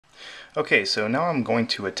Okay, so now I'm going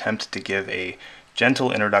to attempt to give a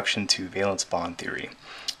gentle introduction to valence bond theory.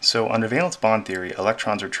 So under valence bond theory,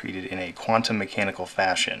 electrons are treated in a quantum mechanical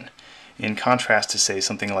fashion, in contrast to, say,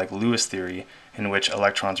 something like Lewis theory, in which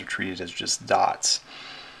electrons are treated as just dots.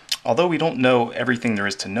 Although we don't know everything there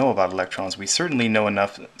is to know about electrons, we certainly know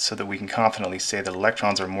enough so that we can confidently say that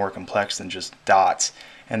electrons are more complex than just dots,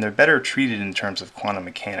 and they're better treated in terms of quantum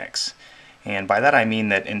mechanics. And by that I mean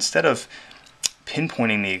that instead of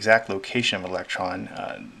pinpointing the exact location of an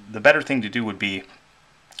electron, the better thing to do would be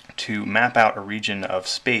to map out a region of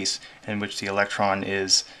space in which the electron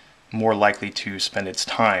is more likely to spend its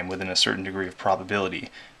time within a certain degree of probability,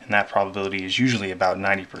 and that probability is usually about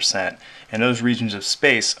 90%. And those regions of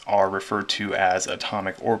space are referred to as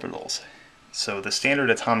atomic orbitals. So the standard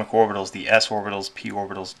atomic orbitals, the s orbitals, p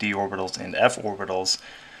orbitals, d orbitals, and f orbitals,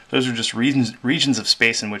 those are just regions of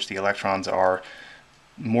space in which the electrons are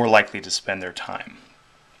more likely to spend their time.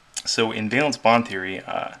 So in valence bond theory,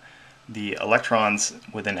 the electrons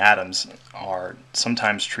within atoms are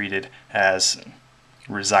sometimes treated as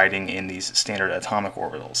residing in these standard atomic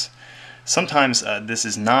orbitals. Sometimes this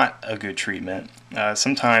is not a good treatment.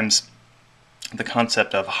 Sometimes the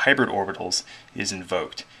concept of hybrid orbitals is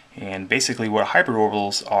invoked. And basically what hybrid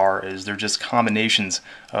orbitals are is they're just combinations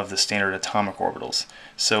of the standard atomic orbitals.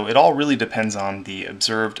 So it all really depends on the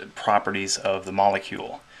observed properties of the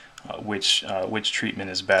molecule, which treatment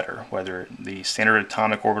is better, whether the standard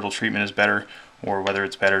atomic orbital treatment is better or whether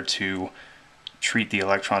it's better to treat the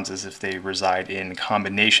electrons as if they reside in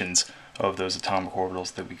combinations of those atomic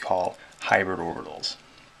orbitals that we call hybrid orbitals.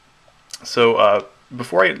 So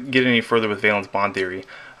before I get any further with valence bond theory,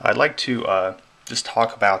 I'd like to just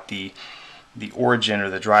talk about the origin or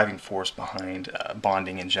the driving force behind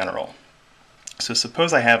bonding in general. So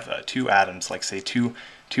suppose I have two atoms, like say two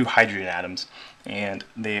hydrogen atoms, and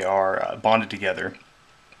they are bonded together.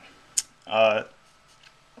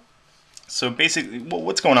 So basically,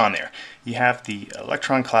 what's going on there? You have the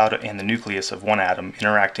electron cloud and the nucleus of one atom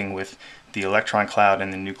interacting with the electron cloud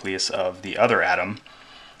and the nucleus of the other atom.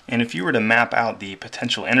 And if you were to map out the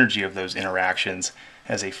potential energy of those interactions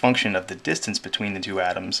as a function of the distance between the two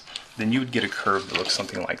atoms, then you would get a curve that looks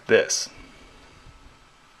something like this.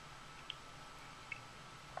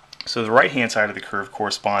 So the right-hand side of the curve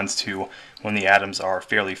corresponds to when the atoms are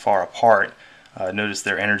fairly far apart. Notice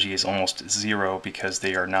their energy is almost zero because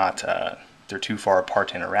they are not, they're too far apart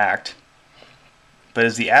to interact. But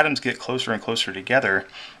as the atoms get closer and closer together,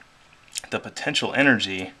 the potential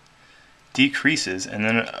energy decreases and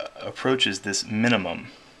then approaches this minimum.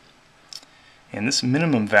 And this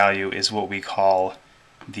minimum value is what we call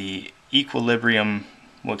the equilibrium,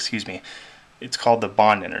 it's called the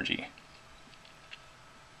bond energy.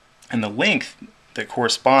 And the length that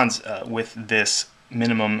corresponds with this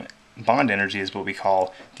minimum bond energy is what we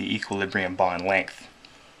call the equilibrium bond length.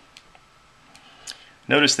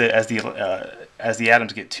 Notice that as the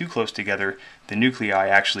atoms get too close together, the nuclei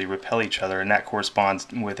actually repel each other, and that corresponds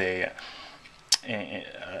with a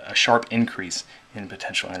sharp increase in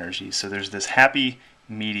potential energy. So there's this happy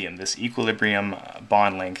medium, this equilibrium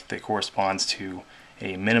bond length that corresponds to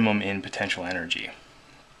a minimum in potential energy.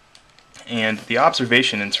 And the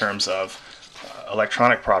observation in terms of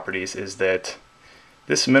electronic properties is that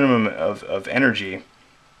this minimum of energy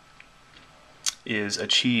is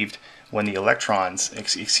achieved when the electrons,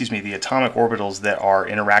 the atomic orbitals that are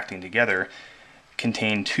interacting together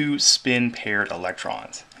contain two spin-paired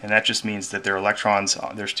electrons. And that just means that their electrons,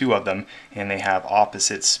 there's two of them, and they have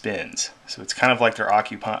opposite spins. So it's kind of like they're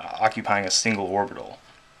occupying a single orbital.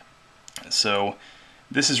 So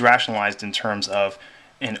this is rationalized in terms of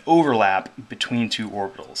an overlap between two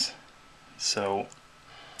orbitals. So,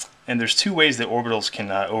 and there's two ways that orbitals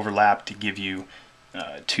can overlap to give you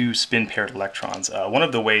two spin-paired electrons. One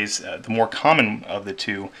of the ways, the more common of the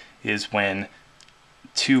two, is when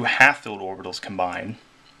two half-filled orbitals combine.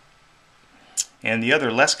 And the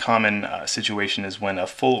other less common situation is when a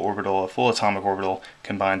full atomic orbital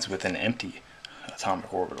combines with an empty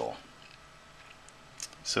atomic orbital.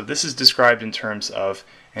 So this is described in terms of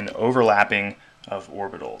an overlapping of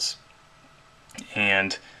orbitals.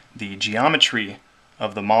 And the geometry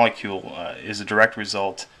of the molecule is a direct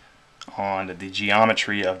result on the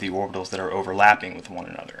geometry of the orbitals that are overlapping with one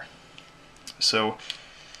another. So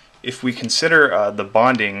if we consider the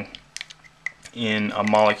bonding in a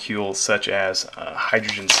molecule such as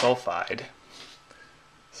hydrogen sulfide,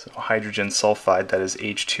 so hydrogen sulfide, that is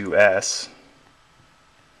H2S,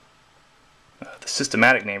 the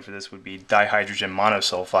systematic name for this would be dihydrogen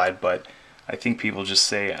monosulfide, but I think people just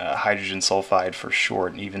say hydrogen sulfide for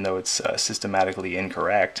short, even though it's systematically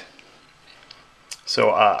incorrect.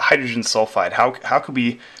 So hydrogen sulfide, how could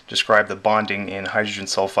we describe the bonding in hydrogen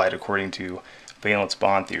sulfide according to valence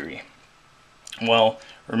bond theory? Well,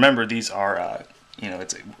 remember these are,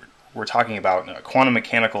 we're talking about quantum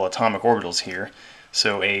mechanical atomic orbitals here.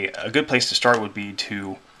 So a good place to start would be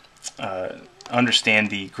to understand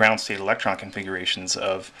the ground state electron configurations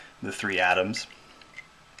of the three atoms.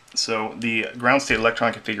 So the ground state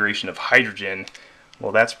electron configuration of hydrogen,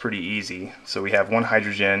 well, that's pretty easy. So we have one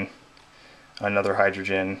hydrogen, another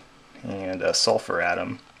hydrogen, and a sulfur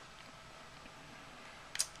atom.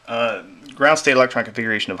 Ground state electron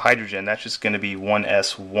configuration of hydrogen, that's just going to be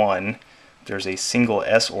 1s1. There's a single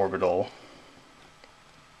s orbital,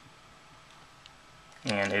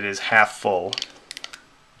 and it is half full.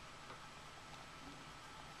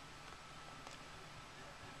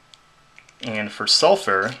 And for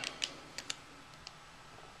sulfur,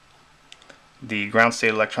 the ground state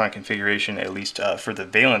electron configuration, at least for the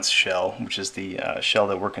valence shell, which is the shell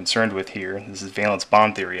that we're concerned with here, this is valence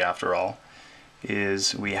bond theory after all,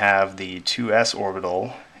 is we have the 2s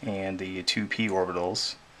orbital and the 2p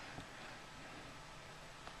orbitals.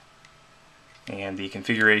 And the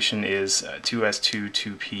configuration is 2s2,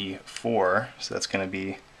 2p4, so that's going to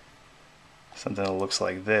be something that looks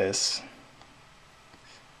like this.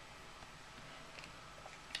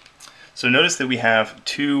 So notice that we have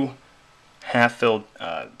two half-filled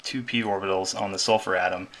 2p orbitals on the sulfur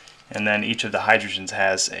atom, and then each of the hydrogens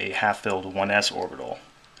has a half-filled 1s orbital.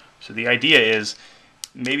 So the idea is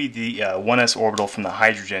maybe the 1s orbital from the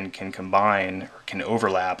hydrogen can combine or can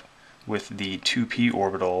overlap with the 2p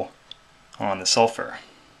orbital on the sulfur.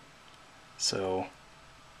 So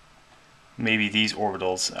maybe these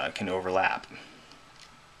orbitals can overlap.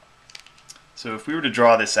 So if we were to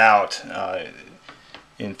draw this out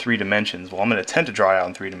in 3 dimensions, well, I'm going to attempt to draw it out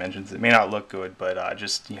in 3 dimensions. It may not look good, but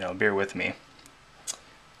just bear with me.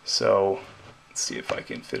 So let's see if I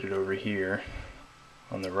can fit it over here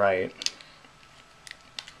on the right.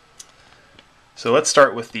 So let's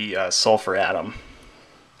start with the sulfur atom.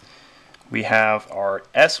 We have our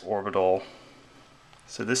s orbital.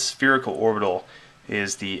 So this spherical orbital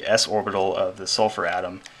is the s orbital of the sulfur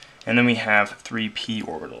atom, and then we have 3 p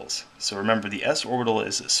orbitals. So remember, the s orbital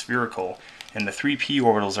is spherical, and the 3 p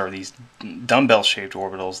orbitals are these dumbbell-shaped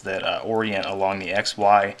orbitals that orient along the x,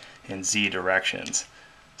 y, and z directions.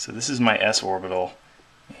 So this is my s orbital,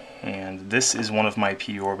 and this is one of my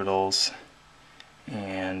p orbitals,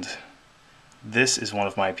 and this is one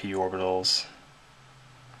of my p orbitals,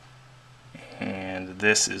 and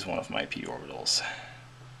this is one of my p orbitals.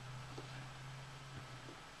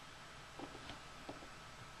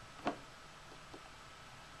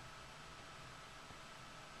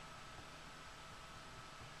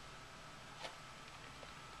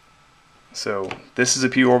 So this is a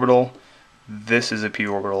p orbital, this is a p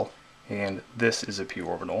orbital, and this is a p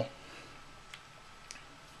orbital.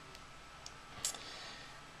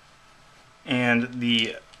 And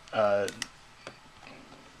the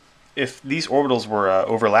if these orbitals were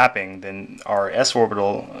overlapping, then our s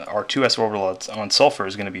orbital, our 2s orbital on sulfur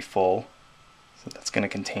is going to be full. So that's going to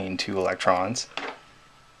contain 2 electrons.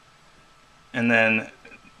 And then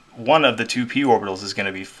one of the 2p orbitals is going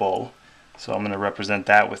to be full. So I'm going to represent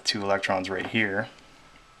that with 2 electrons right here.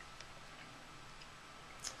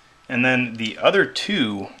 And then the other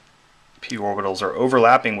 2 p orbitals are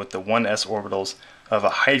overlapping with the 1s orbitals of a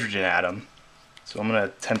hydrogen atom. So I'm going to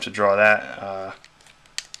attempt to draw that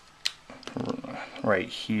right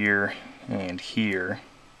here and here.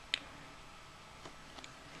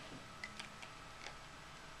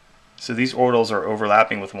 So these orbitals are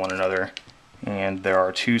overlapping with one another, and there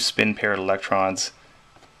are 2 spin-paired electrons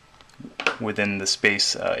within the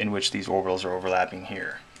space in which these orbitals are overlapping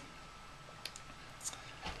here.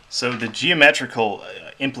 So the geometrical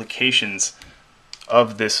implications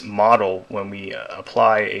of this model when we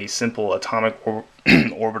apply a simple atomic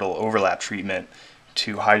orbital overlap treatment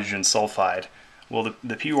to hydrogen sulfide, well,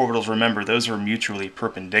 the p orbitals, remember, those are mutually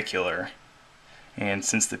perpendicular, and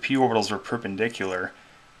since the p orbitals are perpendicular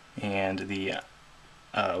and the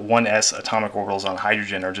 1s atomic orbitals on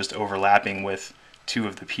hydrogen are just overlapping with 2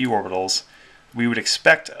 of the p orbitals, we would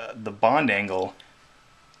expect the bond angle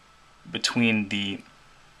between the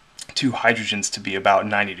 2 hydrogens to be about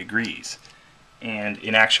 90 degrees. And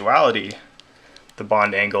in actuality, the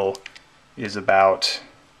bond angle is about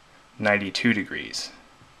 92 degrees.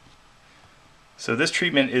 So this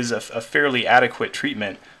treatment is a fairly adequate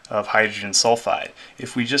treatment of hydrogen sulfide.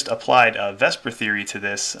 If we just applied Vesper theory to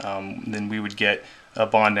this, then we would get a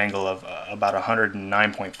bond angle of about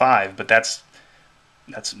 109.5, but that's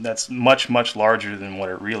much larger than what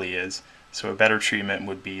it really is. So a better treatment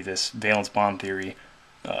would be this valence bond theory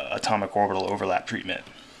atomic orbital overlap treatment.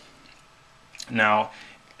 Now,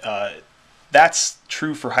 that's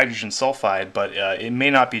true for hydrogen sulfide, but it may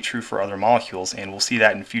not be true for other molecules, and we'll see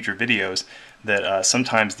that in future videos, that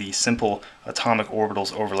sometimes the simple atomic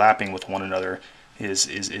orbitals overlapping with one another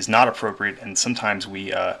is not appropriate, and sometimes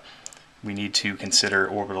we need to consider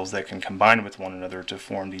orbitals that can combine with one another to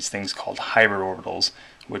form these things called hybrid orbitals,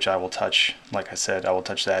 which I will touch, like I said, I will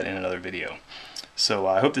touch that in another video. So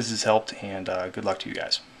I hope this has helped, and good luck to you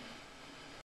guys.